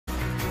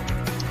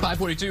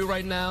5:42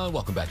 right now, and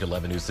welcome back to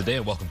 11 News Today,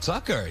 and welcome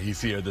Tucker.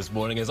 He's here this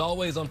morning. As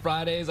always on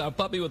Fridays, our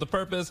puppy with a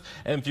purpose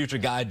and future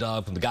guide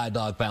dog from the Guide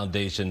Dog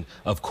Foundation,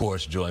 of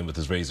course, joined with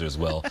his razor as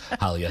well.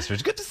 Holly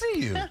Estridge, good to see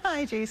you.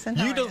 Hi, Jason.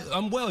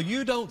 I'm well.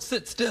 You don't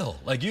sit still.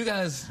 Like you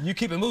guys, you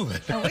keep it moving.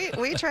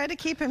 we try to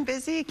keep him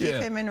busy, keep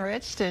him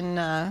enriched,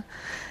 and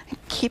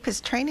keep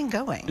his training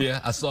going. Yeah,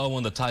 I saw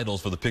one of the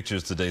titles for the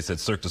pictures today said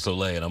Cirque Du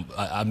Soleil, and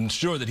I'm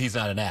sure that he's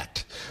not an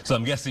act. So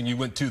I'm guessing you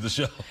went to the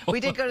show. We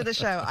did go to the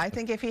show. I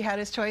think if he had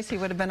his choice, he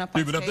would have been up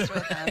on stage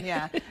with them.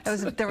 Yeah,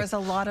 there was a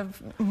lot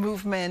of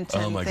movement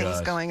and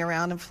things going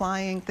around and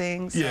flying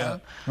things. Yeah,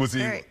 so was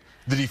he?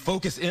 Did he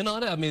focus in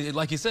on it? I mean,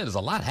 like you said, there's a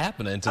lot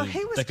happening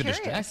he was that could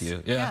curious. distract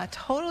you. Yeah,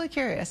 totally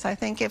curious. I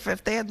think if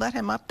they had let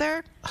him up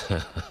there,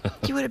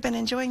 he would have been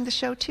enjoying the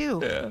show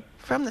too,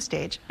 from the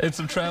stage. And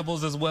some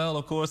travels as well,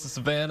 of course, to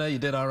Savannah. You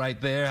did all right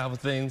there. How were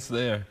things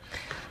there?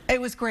 It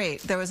was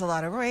great. There was a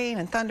lot of rain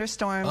and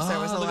thunderstorms. There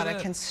was a lot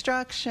of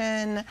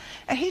construction.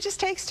 And he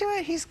just takes to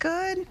it. He's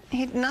good.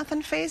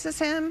 Nothing phases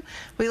him.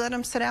 We let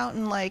him sit out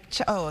and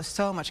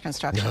so much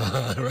construction.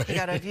 Right. He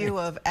got a view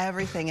of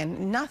everything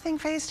and nothing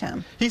phased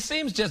him. He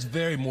seems just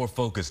very more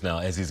focused now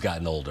as he's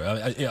gotten older.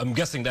 I'm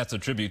guessing that's a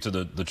tribute to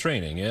the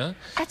training, yeah?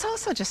 It's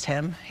also just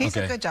him. He's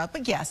a good job.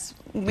 But yes,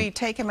 we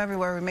take him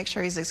everywhere. We make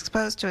sure he's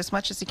exposed to as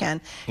much as he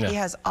can. Yeah. He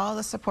has all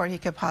the support he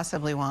could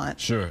possibly want.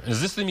 Sure. Is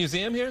this the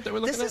museum here that we're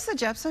looking at? This is the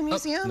Jepson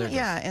Museum,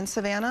 in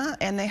Savannah,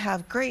 and they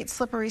have great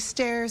slippery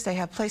stairs. They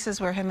have places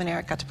where him and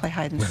Eric got to play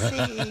hide and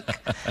seek.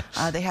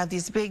 They have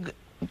these big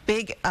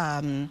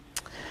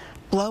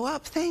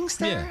blow-up things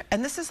there,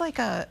 and this is like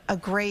a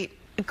great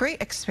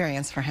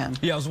experience for him.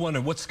 Yeah, I was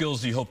wondering, what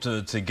skills do you hope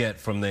to get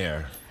from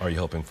there? Are you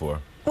hoping for?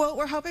 Well,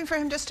 we're hoping for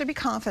him just to be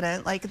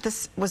confident. Like,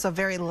 this was a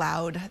very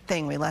loud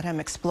thing. We let him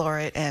explore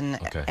it, and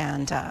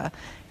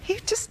he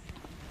just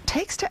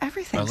takes to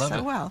everything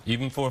so well.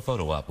 Even for a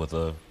photo op with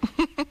a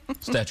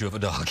statue of a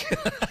dog.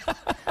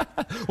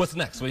 What's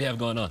next? What do you have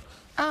going on?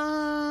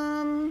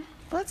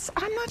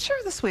 I'm not sure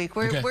this week.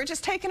 We're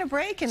just taking a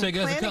break and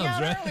planning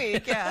out our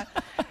week. Yeah.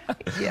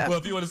 Well,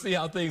 if you want to see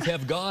how things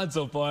have gone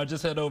so far,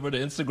 just head over to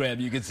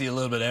Instagram. You can see a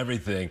little bit of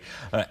everything.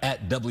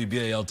 At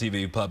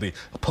WBAL-TV, Puppy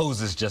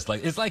poses just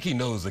like, it's like he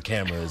knows the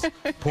camera is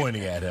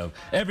pointing at him.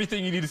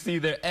 Everything you need to see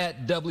there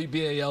at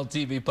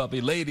WBAL-TV,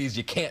 Puppy. Ladies,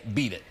 you can't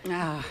beat it.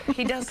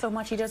 He does so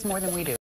much. He does more than we do.